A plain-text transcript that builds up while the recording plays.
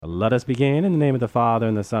Let us begin in the name of the Father,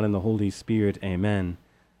 and the Son, and the Holy Spirit. Amen.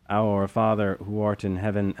 Our Father, who art in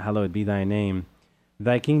heaven, hallowed be thy name.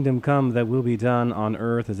 Thy kingdom come, thy will be done on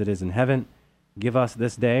earth as it is in heaven. Give us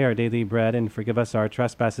this day our daily bread, and forgive us our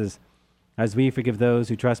trespasses, as we forgive those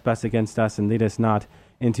who trespass against us, and lead us not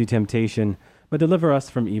into temptation, but deliver us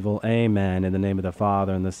from evil. Amen. In the name of the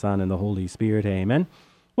Father, and the Son, and the Holy Spirit. Amen.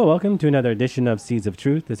 Well, welcome to another edition of Seeds of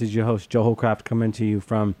Truth. This is your host, Joe Holcraft, coming to you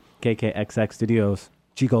from KKXX Studios,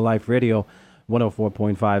 Chico Life Radio,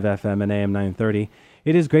 104.5 FM and AM 930.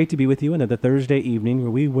 It is great to be with you another Thursday evening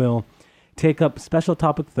where we will take up Special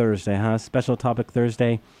Topic Thursday, Special Topic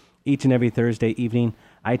Thursday. Each and every Thursday evening,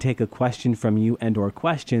 I take a question from you and or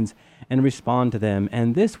questions and respond to them.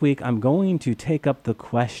 And this week, I'm going to take up the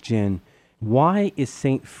question, why is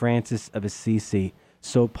St. Francis of Assisi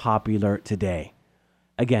so popular today?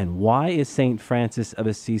 Again, why is St. Francis of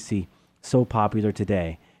Assisi so popular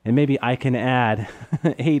today? And maybe I can add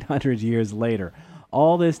 800 years later,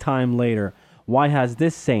 all this time later, why has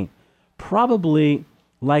this saint, probably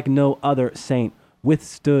like no other saint,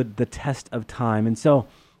 withstood the test of time? And so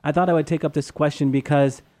I thought I would take up this question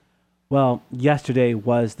because, well, yesterday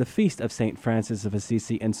was the feast of St. Francis of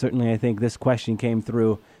Assisi, and certainly I think this question came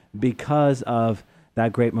through because of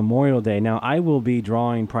that great Memorial Day. Now, I will be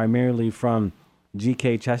drawing primarily from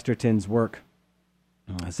G.K. Chesterton's work,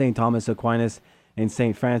 St. Thomas Aquinas and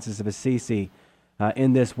St. Francis of Assisi.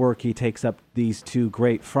 In this work, he takes up these two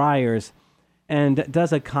great friars and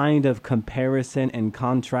does a kind of comparison and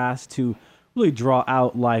contrast to really draw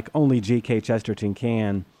out, like only G.K. Chesterton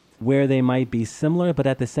can, where they might be similar, but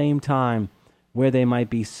at the same time, where they might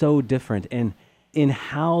be so different. And in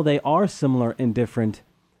how they are similar and different,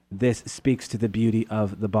 this speaks to the beauty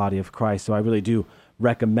of the body of Christ. So I really do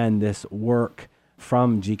recommend this work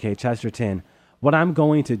from G.K. Chesterton. What I'm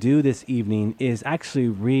going to do this evening is actually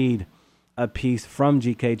read a piece from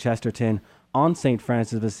G.K. Chesterton on St.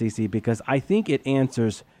 Francis of Assisi, because I think it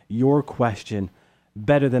answers your question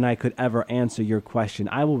better than I could ever answer your question.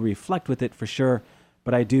 I will reflect with it for sure,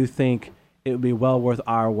 but I do think it would be well worth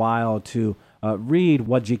our while to read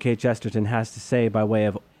what G.K. Chesterton has to say by way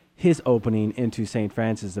of his opening into St.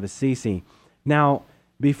 Francis of Assisi. Now,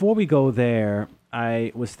 before we go there,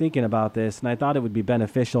 I was thinking about this, and I thought it would be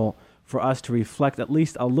beneficial for us to reflect at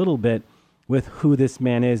least a little bit with who this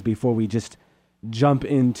man is before we just jump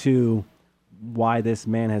into why this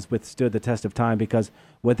man has withstood the test of time, because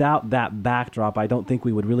without that backdrop, I don't think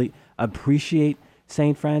we would really appreciate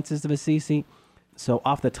St. Francis of Assisi. So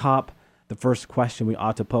off the top, the first question we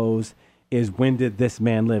ought to pose is, when did this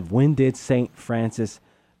man live? When did St. Francis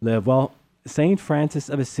live? Well, St. Francis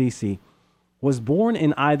of Assisi was born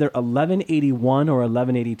in either 1181 or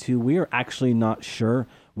 1182. We are actually not sure.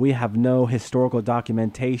 We have no historical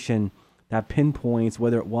documentation that pinpoints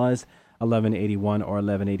whether it was 1181 or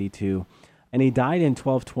 1182. And he died in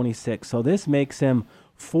 1226. So this makes him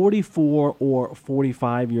 44 or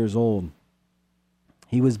 45 years old.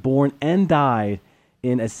 He was born and died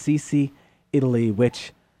in Assisi, Italy,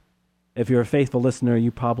 which, if you're a faithful listener,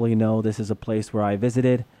 you probably know this is a place where I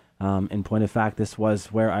visited. In point of fact, this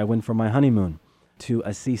was where I went for my honeymoon, to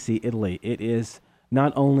Assisi, Italy. It is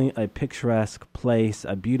not only a picturesque place,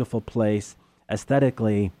 a beautiful place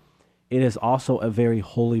aesthetically, it is also a very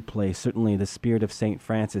holy place. Certainly the spirit of St.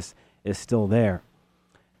 Francis is still there.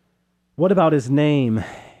 What about his name?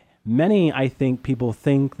 Many, I think, people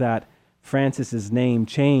think that Francis's name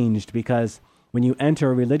changed because when you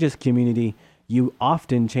enter a religious community, you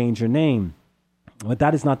often change your name. But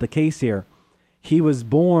that is not the case here. He was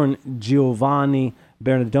born Giovanni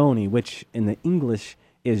Bernardoni, which in the English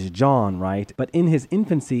is John, right? But in his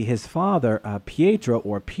infancy, his father, Pietro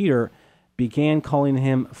or Peter, began calling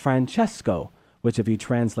him Francesco, which if you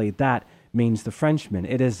translate that means the Frenchman.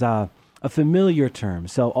 It is a familiar term.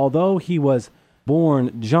 So although he was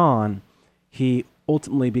born John, he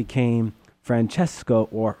ultimately became Francesco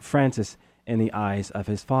or Francis in the eyes of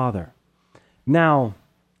his father. Now,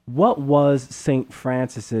 what was St.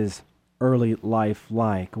 Francis's early life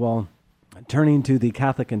like? Well, turning to the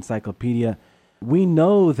Catholic Encyclopedia, we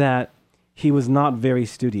know that he was not very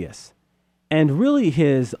studious. And really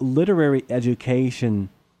his literary education,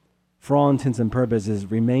 for all intents and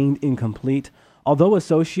purposes, remained incomplete. Although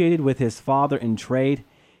associated with his father in trade,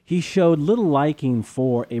 he showed little liking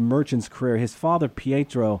for a merchant's career. His father,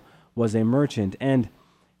 Pietro, was a merchant, and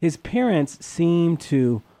his parents seemed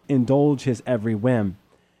to indulge his every whim.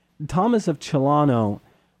 Thomas of Celano,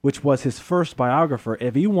 which was his first biographer,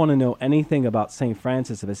 if you want to know anything about St.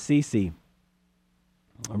 Francis of Assisi,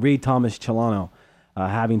 read Thomas Celano.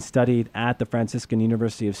 Having studied at the Franciscan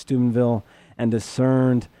University of Steubenville and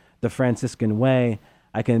discerned the Franciscan way,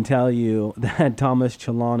 I can tell you that Thomas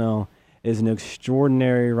Celano is an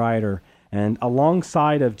extraordinary writer. And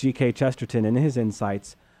alongside of G.K. Chesterton and his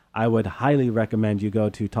insights, I would highly recommend you go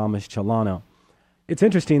to Thomas Celano. It's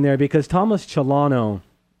interesting there because Thomas Celano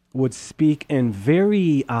would speak in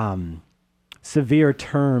very severe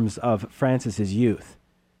terms of Francis's youth.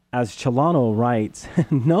 As Celano writes,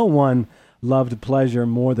 no one loved pleasure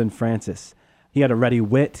more than Francis. He had a ready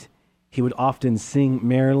wit. He would often sing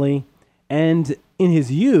merrily. And in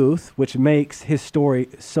his youth, which makes his story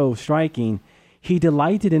so striking, he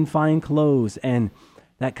delighted in fine clothes and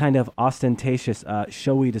that kind of ostentatious,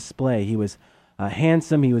 showy display. He was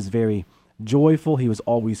handsome. He was very joyful. He was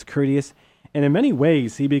always courteous. And in many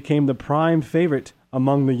ways, he became the prime favorite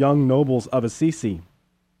among the young nobles of Assisi,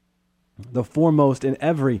 the foremost in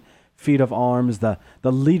every feat of arms, the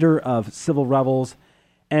leader of civil rebels,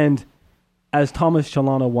 and as Thomas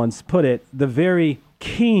Celano once put it, the very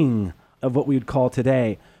king of what we would call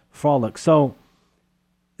today frolic. So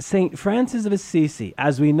St. Francis of Assisi,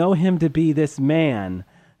 as we know him to be this man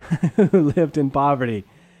who lived in poverty,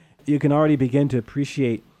 you can already begin to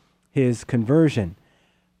appreciate his conversion.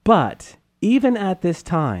 But even at this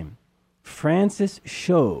time, Francis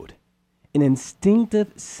showed an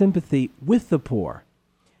instinctive sympathy with the poor.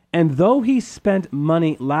 And though he spent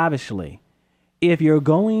money lavishly, if you're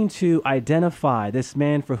going to identify this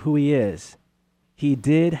man for who he is, he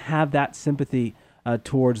did have that sympathy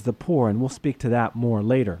towards the poor, and we'll speak to that more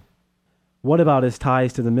later. What about his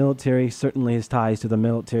ties to the military? Certainly his ties to the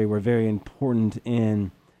military were very important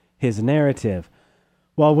in his narrative.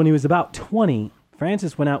 Well, when he was about 20,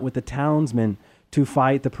 Francis went out with the townsmen to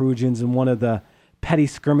fight the Perugians in one of the petty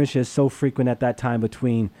skirmishes so frequent at that time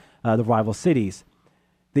between the rival cities.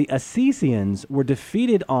 The Assisians were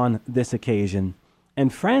defeated on this occasion,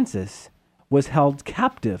 and Francis was held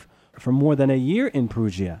captive for more than a year in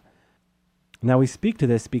Perugia. Now we speak to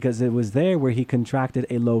this because it was there where he contracted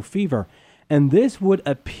a low fever, and this would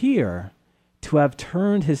appear to have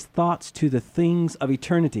turned his thoughts to the things of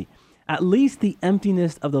eternity. At least the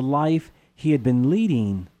emptiness of the life he had been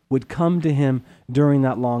leading would come to him during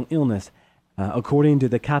that long illness. According to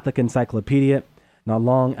the Catholic Encyclopedia, not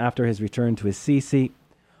long after his return to Assisi,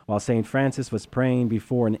 while St. Francis was praying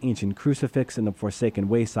before an ancient crucifix in the forsaken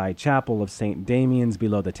wayside chapel of St. Damian's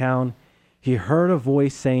below the town, he heard a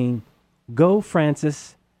voice saying, "Go,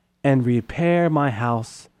 Francis, and repair my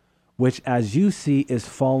house, which as you see is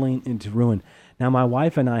falling into ruin." Now, my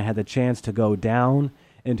wife and I had the chance to go down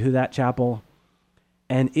into that chapel,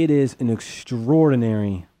 and it is an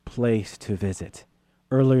extraordinary place to visit.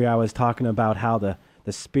 Earlier, I was talking about how the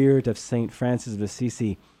spirit of St. Francis of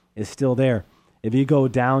Assisi is still there. If you go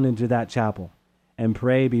down into that chapel and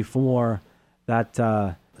pray before that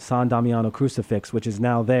San Damiano crucifix, which is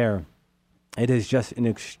now there, it is just an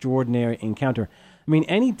extraordinary encounter. I mean,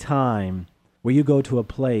 any time where you go to a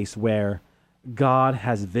place where God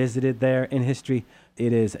has visited there in history,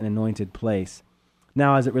 it is an anointed place.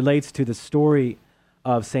 Now, as it relates to the story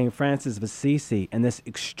of St. Francis of Assisi and this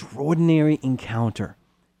extraordinary encounter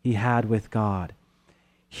he had with God,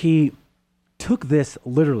 he took this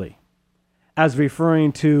literally as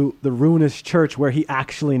referring to the ruinous church where he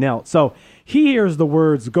actually knelt. So he hears the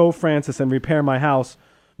words, "Go, Francis, and repair my house,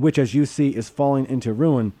 which as you see is falling into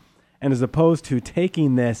ruin," and as opposed to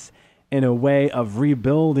taking this in a way of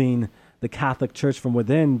rebuilding the Catholic Church from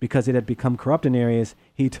within because it had become corrupt in areas,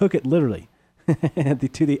 he took it literally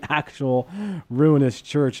to the actual ruinous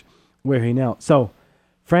church where he knelt. So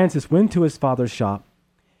Francis went to his father's shop,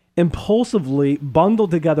 impulsively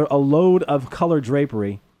bundled together a load of colored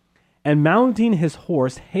drapery, and mounting his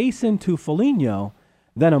horse, hastened to Foligno,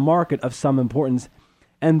 then a market of some importance,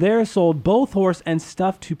 and there sold both horse and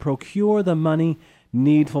stuff to procure the money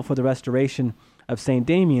needful for the restoration of St.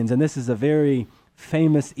 Damian's. And this is a very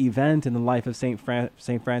famous event in the life of St.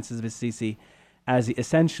 Francis of Assisi, as he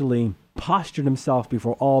essentially postured himself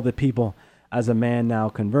before all the people as a man now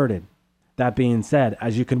converted. That being said,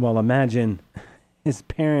 as you can well imagine, his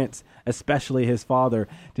parents, especially his father,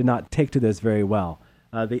 did not take to this very well.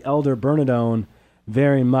 The elder Bernardone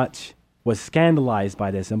very much was scandalized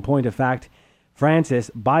by this. In point of fact,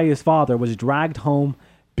 Francis, by his father, was dragged home,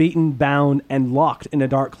 beaten, bound, and locked in a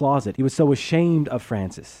dark closet. He was so ashamed of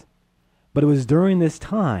Francis. But it was during this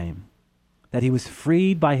time that he was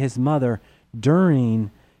freed by his mother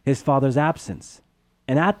during his father's absence.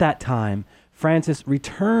 And at that time, Francis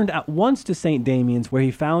returned at once to St. Damian's, where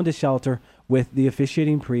he found a shelter with the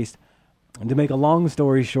officiating priest. And to make a long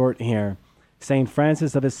story short here, St.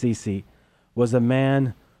 Francis of Assisi was a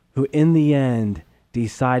man who in the end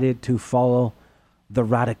decided to follow the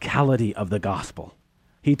radicality of the gospel.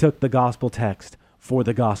 He took the gospel text, for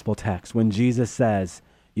the gospel text when Jesus says,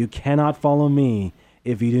 "You cannot follow me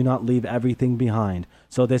if you do not leave everything behind."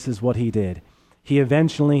 So this is what he did. He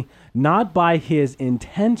eventually, not by his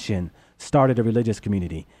intention, started a religious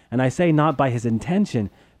community. And I say not by his intention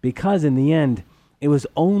because in the end, it was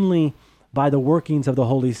only by the workings of the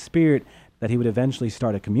Holy Spirit that he would eventually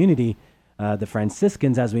start a community, the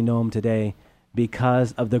Franciscans as we know them today,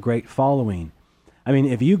 because of the great following. I mean,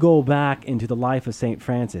 if you go back into the life of St.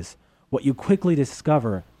 Francis, what you quickly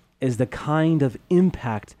discover is the kind of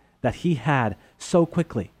impact that he had so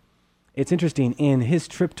quickly. It's interesting, in his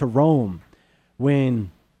trip to Rome,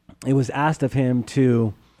 when it was asked of him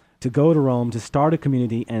to go to Rome to start a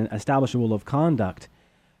community and establish a rule of conduct,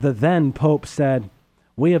 the then Pope said,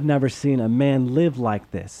 "We have never seen a man live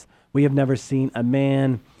like this. We have never seen a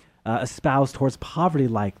man espouse towards poverty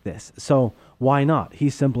like this. So why not?"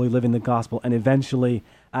 He's simply living the gospel. And eventually,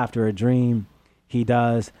 after a dream, he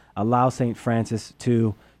does allow St. Francis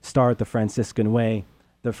to start the Franciscan way,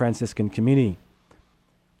 the Franciscan community.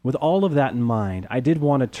 With all of that in mind, I did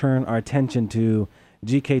want to turn our attention to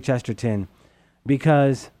G.K. Chesterton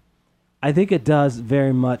because I think it does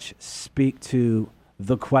very much speak to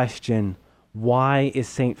the question, why is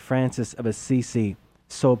St. Francis of Assisi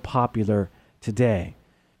so popular today?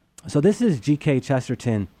 So this is G.K.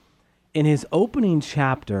 Chesterton in his opening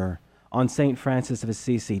chapter on St. Francis of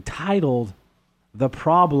Assisi, titled "The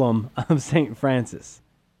Problem of St. Francis."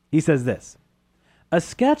 He says this: "A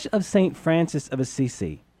sketch of St. Francis of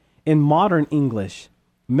Assisi in modern English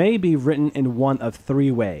may be written in one of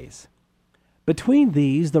three ways. Between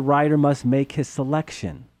these, the writer must make his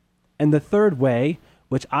selection, and the third way,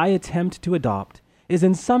 which I attempt to adopt, is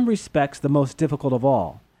in some respects the most difficult of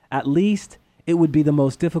all. At least, it would be the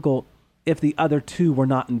most difficult if the other two were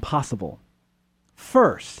not impossible.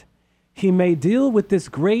 First, he may deal with this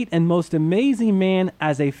great and most amazing man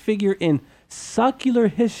as a figure in secular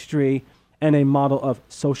history and a model of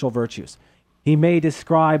social virtues. He may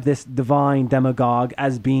describe this divine demagogue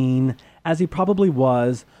as being, as he probably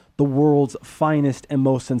was, the world's finest and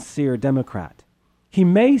most sincere democrat. He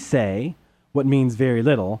may say, what means very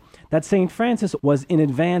little, that St. Francis was in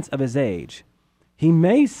advance of his age. He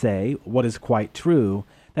may say, what is quite true,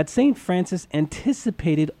 that St. Francis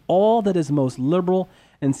anticipated all that is most liberal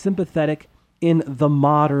and sympathetic in the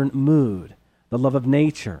modern mood, the love of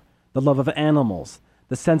nature, the love of animals,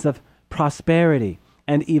 the sense of prosperity,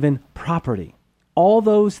 and even property. All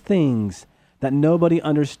those things that nobody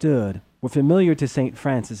understood were familiar to St.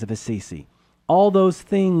 Francis of Assisi. All those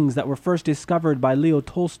things that were first discovered by Leo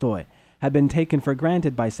Tolstoy had been taken for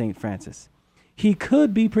granted by St. Francis. He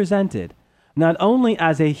could be presented not only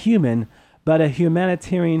as a human, but a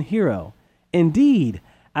humanitarian hero, indeed,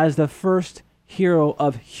 as the first hero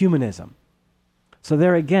of humanism." So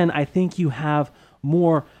there again, I think you have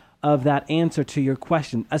more of that answer to your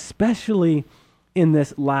question, especially in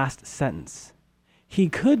this last sentence. He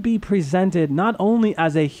could be presented not only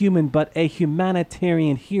as a human, but a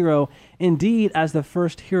humanitarian hero, indeed as the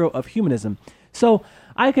first hero of humanism. So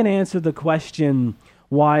I can answer the question,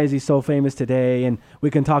 why is he so famous today? And we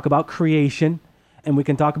can talk about creation, and we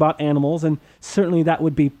can talk about animals, and certainly that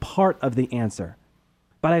would be part of the answer.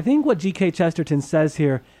 But I think what G.K. Chesterton says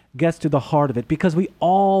here gets to the heart of it, because we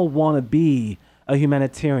all want to be a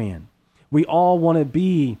humanitarian. We all want to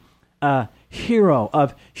be a hero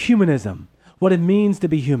of humanism, what it means to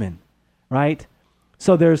be human, right?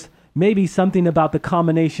 So there's maybe something about the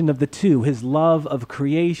combination of the two, his love of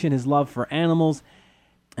creation, his love for animals,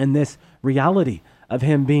 and this reality of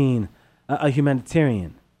him being a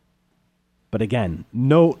humanitarian. But again,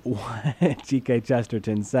 note what G.K.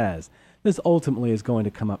 Chesterton says. This ultimately is going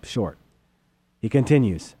to come up short. He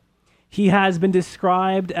continues, "He has been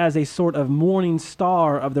described as a sort of morning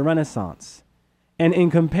star of the Renaissance. And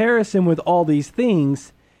in comparison with all these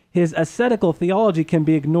things, his ascetical theology can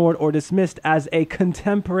be ignored or dismissed as a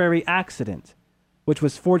contemporary accident, which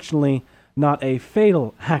was fortunately not a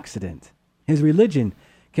fatal accident. His religion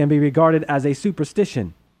can be regarded as a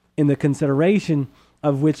superstition, in the consideration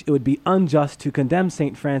of which it would be unjust to condemn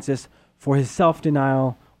St. Francis for his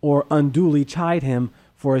self-denial or unduly chide him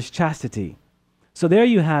for his chastity." So there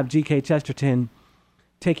you have G.K. Chesterton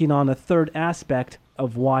taking on a third aspect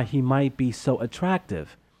of why he might be so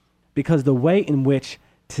attractive, because the way in which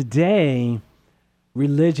today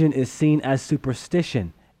religion is seen as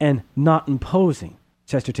superstition and not imposing.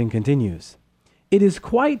 Chesterton continues, "It is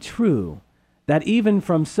quite true that even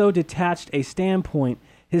from so detached a standpoint,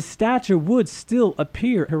 his stature would still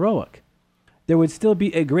appear heroic. There would still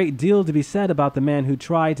be a great deal to be said about the man who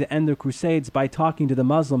tried to end the Crusades by talking to the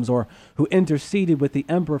Muslims, or who interceded with the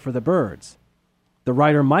emperor for the birds. The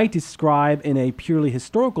writer might describe in a purely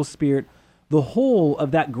historical spirit the whole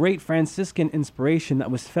of that great Franciscan inspiration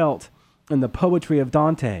that was felt in the poetry of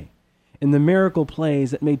Dante, in the miracle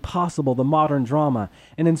plays that made possible the modern drama,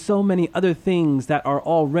 and in so many other things that are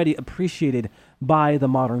already appreciated by the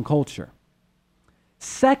modern culture.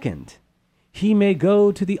 Second, he may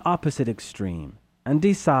go to the opposite extreme and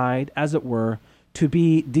decide, as it were, to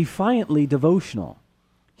be defiantly devotional.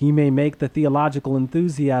 He may make the theological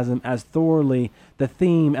enthusiasm as thoroughly the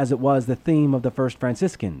theme as it was the theme of the first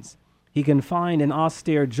Franciscans. He can find an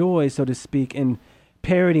austere joy, so to speak, in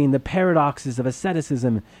parodying the paradoxes of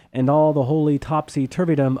asceticism and all the holy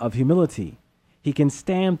topsy-turvydom of humility. He can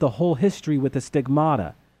stamp the whole history with the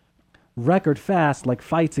stigmata, record fast like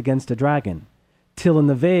fights against a dragon, till in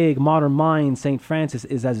the vague modern mind St. Francis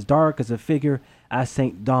is as dark as a figure as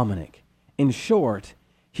St. Dominic. In short,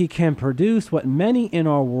 he can produce what many in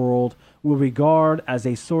our world will regard as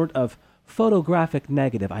a sort of photographic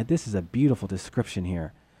negative. This is a beautiful description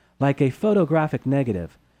here. Like a photographic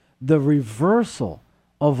negative, the reversal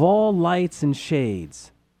of all lights and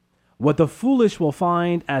shades. What the foolish will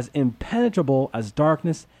find as impenetrable as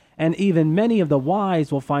darkness, and even many of the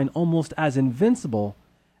wise will find almost as invincible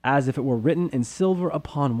as if it were written in silver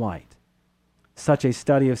upon white. Such a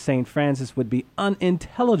study of St. Francis would be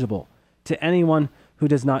unintelligible to anyone who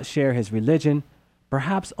does not share his religion,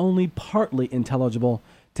 perhaps only partly intelligible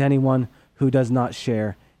to anyone who does not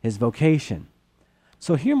share his vocation.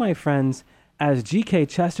 So here, my friends, as G.K.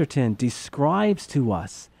 Chesterton describes to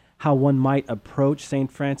us how one might approach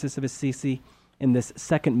St. Francis of Assisi in this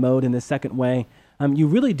second mode, in this second way, you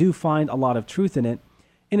really do find a lot of truth in it,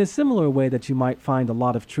 in a similar way that you might find a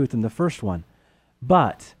lot of truth in the first one.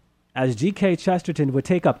 But as G.K. Chesterton would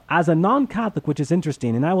take up, as a non-Catholic, which is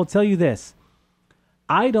interesting, and I will tell you this,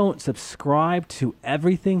 I don't subscribe to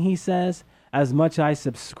everything he says as much as I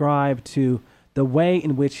subscribe to the way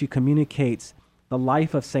in which he communicates the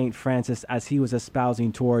life of St. Francis as he was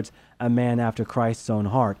espousing towards a man after Christ's own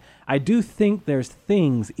heart. I do think there's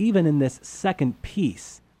things, even in this second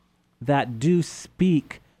piece, that do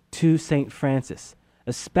speak to St. Francis,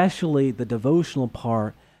 especially the devotional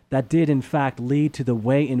part that did in fact lead to the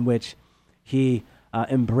way in which he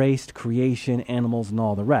embraced creation, animals, and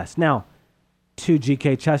all the rest. Now, to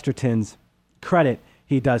G.K. Chesterton's credit,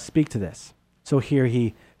 he does speak to this. So here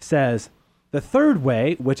he says, the third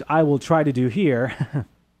way, which I will try to do here,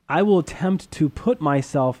 I will attempt to put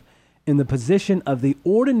myself in the position of the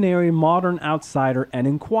ordinary modern outsider and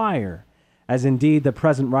inquire, as indeed the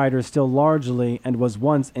present writer is still largely and was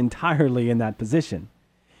once entirely in that position.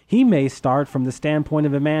 He may start from the standpoint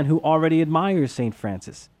of a man who already admires St.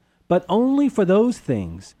 Francis, but only for those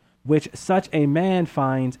things which such a man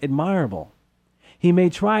finds admirable. He may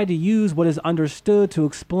try to use what is understood to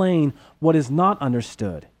explain what is not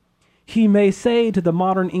understood. He may say to the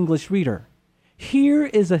modern English reader, here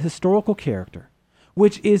is a historical character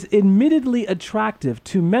which is admittedly attractive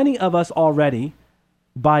to many of us already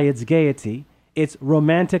by its gaiety, its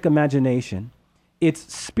romantic imagination,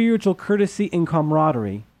 its spiritual courtesy and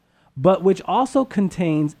camaraderie, but which also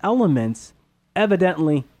contains elements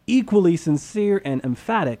evidently equally sincere and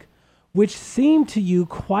emphatic, which seem to you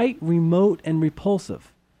quite remote and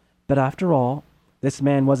repulsive. But after all, this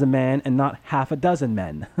man was a man and not half a dozen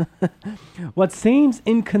men. What seems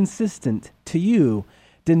inconsistent to you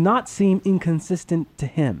did not seem inconsistent to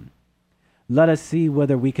him. Let us see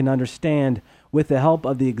whether we can understand, with the help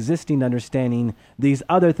of the existing understanding, these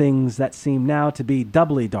other things that seem now to be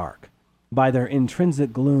doubly dark, by their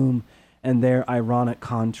intrinsic gloom and their ironic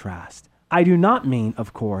contrast. I do not mean,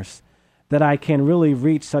 of course, that I can really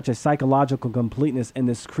reach such a psychological completeness in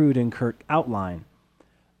this crude and curt outline,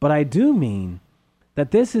 but I do mean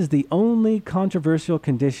that this is the only controversial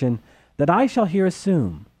condition that I shall here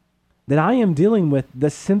assume, that I am dealing with the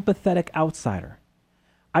sympathetic outsider.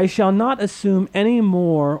 I shall not assume any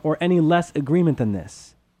more or any less agreement than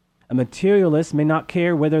this. A materialist may not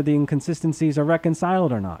care whether the inconsistencies are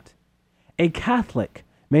reconciled or not. A Catholic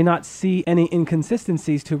may not see any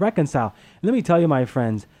inconsistencies to reconcile. Let me tell you, my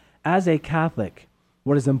friends, as a Catholic,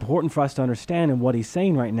 what is important for us to understand and what he's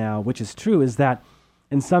saying right now, which is true, is that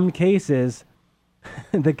in some cases,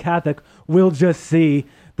 the Catholic will just see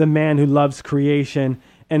the man who loves creation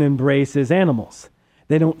and embraces animals.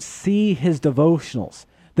 They don't see his devotionals.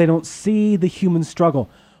 They don't see the human struggle.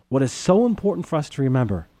 What is so important for us to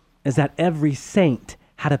remember is that every saint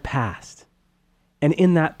had a past. And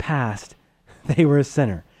in that past, they were a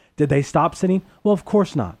sinner. Did they stop sinning? Well, of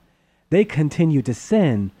course not. They continued to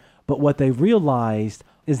sin, but what they realized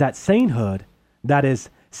is that sainthood, that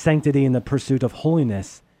is sanctity in the pursuit of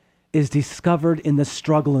holiness, is discovered in the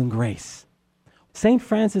struggle in grace. St.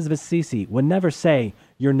 Francis of Assisi would never say,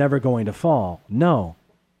 you're never going to fall. No,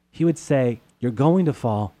 he would say, you're going to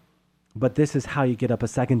fall, but this is how you get up a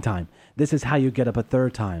second time. This is how you get up a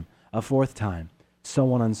third time, a fourth time,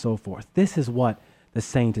 so on and so forth. This is what the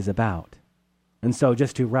saint is about. And so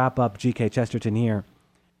just to wrap up G.K. Chesterton here,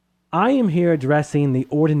 I am here addressing the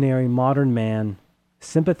ordinary modern man,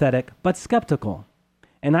 sympathetic but skeptical.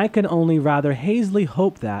 And I can only rather hazily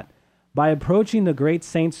hope that by approaching the great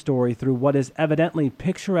saint's story through what is evidently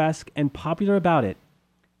picturesque and popular about it,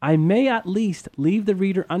 I may at least leave the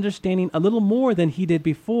reader understanding a little more than he did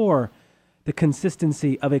before the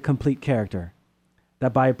consistency of a complete character.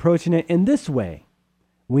 That by approaching it in this way,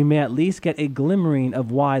 we may at least get a glimmering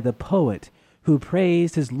of why the poet who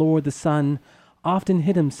praised his Lord the sun often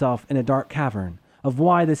hid himself in a dark cavern, of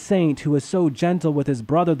why the saint who was so gentle with his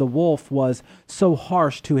brother the wolf was so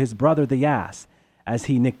harsh to his brother the ass, as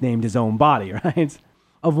he nicknamed his own body, right?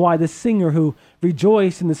 Of why the singer who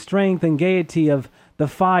rejoiced in the strength and gaiety of the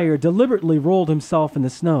fire deliberately rolled himself in the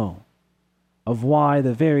snow. Of why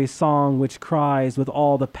the very song which cries with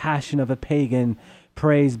all the passion of a pagan,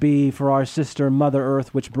 praise be for our sister Mother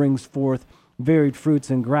Earth, which brings forth varied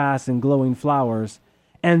fruits and grass and glowing flowers,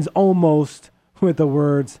 ends almost with the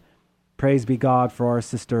words, praise be God for our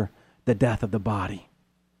sister, the death of the body.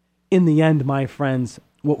 In the end, my friends,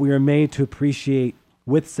 what we are made to appreciate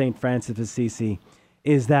with St. Francis of Assisi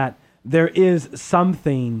is that there is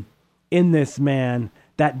something in this man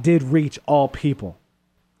that did reach all people.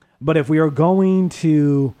 But if we are going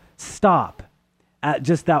to stop at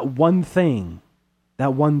just that one thing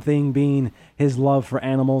being his love for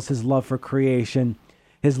animals, his love for creation,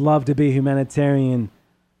 his love to be humanitarian,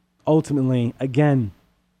 ultimately, again,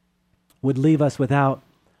 would leave us without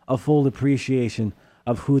a full appreciation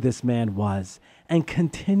of who this man was and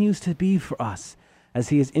continues to be for us as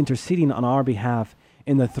he is interceding on our behalf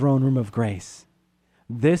in the throne room of grace.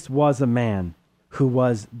 This was a man who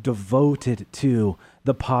was devoted to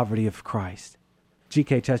the poverty of Christ.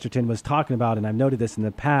 G.K. Chesterton was talking about, and I've noted this in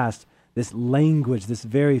the past, this language, this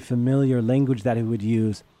very familiar language that he would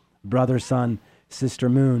use, brother, sun, sister,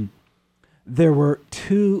 moon. There were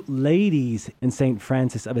two ladies in St.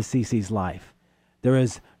 Francis of Assisi's life. There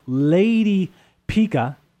is Lady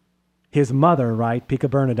Pica, his mother, right, Pica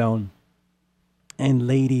Bernardone, and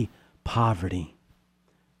Lady Poverty.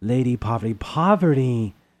 Lady Poverty.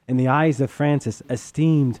 Poverty, in the eyes of Francis,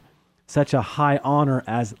 esteemed such a high honor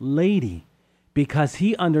as lady because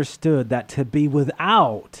he understood that to be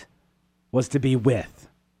without was to be with.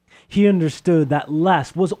 He understood that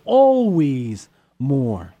less was always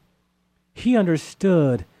more. He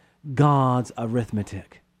understood God's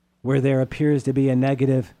arithmetic. Where there appears to be a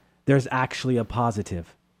negative, there's actually a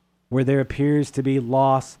positive. Where there appears to be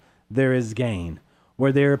loss, there is gain.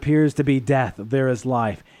 Where there appears to be death, there is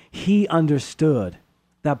life. He understood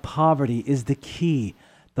that poverty is the key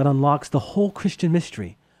that unlocks the whole Christian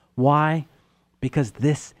mystery. Why? Because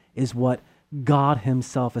this is what God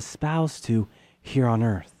himself espoused to here on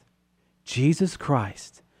earth. Jesus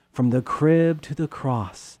Christ, from the crib to the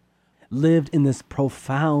cross, lived in this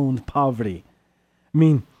profound poverty. I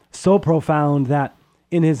mean, so profound that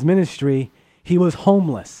in his ministry, he was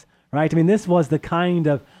homeless, right? I mean, this was the kind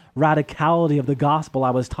of radicality of the gospel I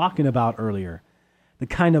was talking about earlier. The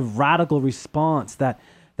kind of radical response that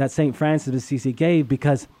St. Francis of Assisi gave,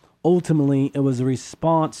 because ultimately it was a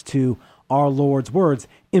response to our Lord's words,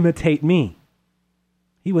 imitate me.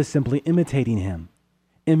 He was simply imitating him,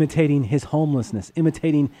 imitating his homelessness,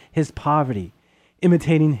 imitating his poverty,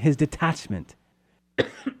 imitating his detachment.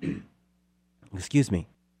 Excuse me.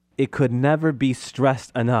 It could never be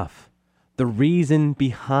stressed enough, the reason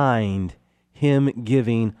behind him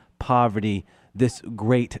giving poverty this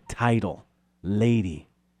great title, lady,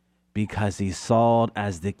 because he saw it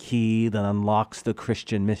as the key that unlocks the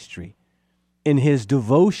Christian mystery. In his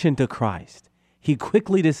devotion to Christ, he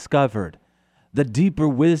quickly discovered the deeper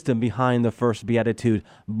wisdom behind the first beatitude,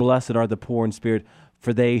 blessed are the poor in spirit,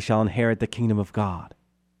 for they shall inherit the kingdom of God.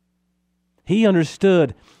 He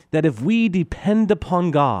understood that if we depend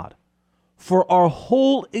upon God for our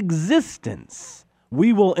whole existence,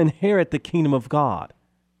 we will inherit the kingdom of God,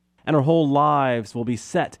 and our whole lives will be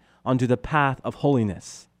set onto the path of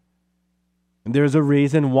holiness. And there's a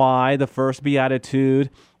reason why the first beatitude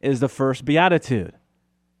is the first beatitude,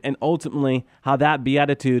 and ultimately how that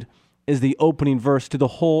beatitude is the opening verse to the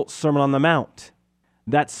whole Sermon on the Mount.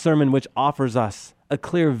 That sermon which offers us a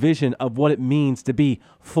clear vision of what it means to be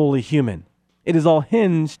fully human. It is all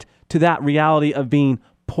hinged to that reality of being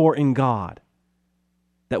poor in God,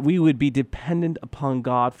 that we would be dependent upon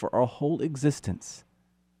God for our whole existence.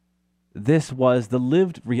 This was the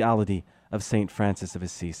lived reality of St. Francis of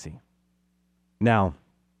Assisi. Now,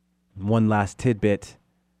 one last tidbit.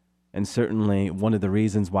 And certainly one of the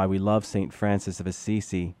reasons why we love St. Francis of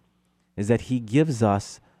Assisi is that he gives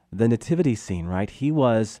us the nativity scene, right? He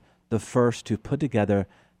was the first to put together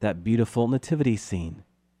that beautiful nativity scene.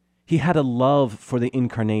 He had a love for the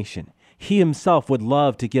incarnation. He himself would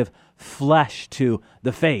love to give flesh to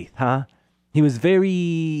the faith, He was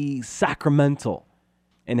very sacramental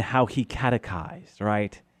in how he catechized,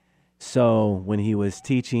 right? So when he was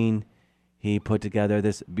teaching, he put together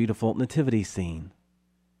this beautiful nativity scene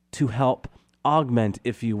to help augment,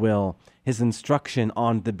 if you will, his instruction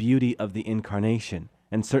on the beauty of the incarnation.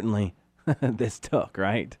 And certainly this took,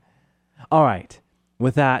 right? All right.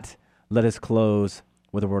 With that, let us close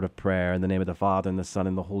with a word of prayer. In the name of the Father, and the Son,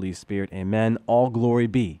 and the Holy Spirit. Amen. All glory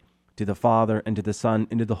be to the Father, and to the Son,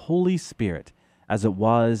 and to the Holy Spirit, as it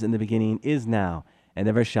was in the beginning, is now, and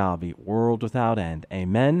ever shall be, world without end.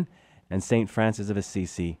 Amen. And St. Francis of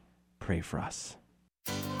Assisi, pray for us.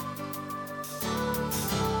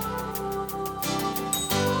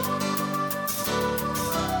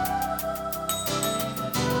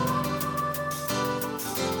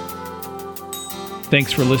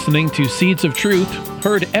 Thanks for listening to Seeds of Truth,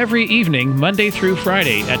 heard every evening, Monday through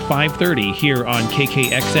Friday at 5:30 here on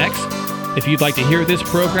KKXX. If you'd like to hear this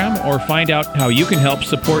program or find out how you can help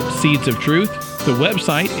support Seeds of Truth, the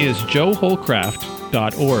website is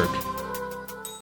joeholcraft.org.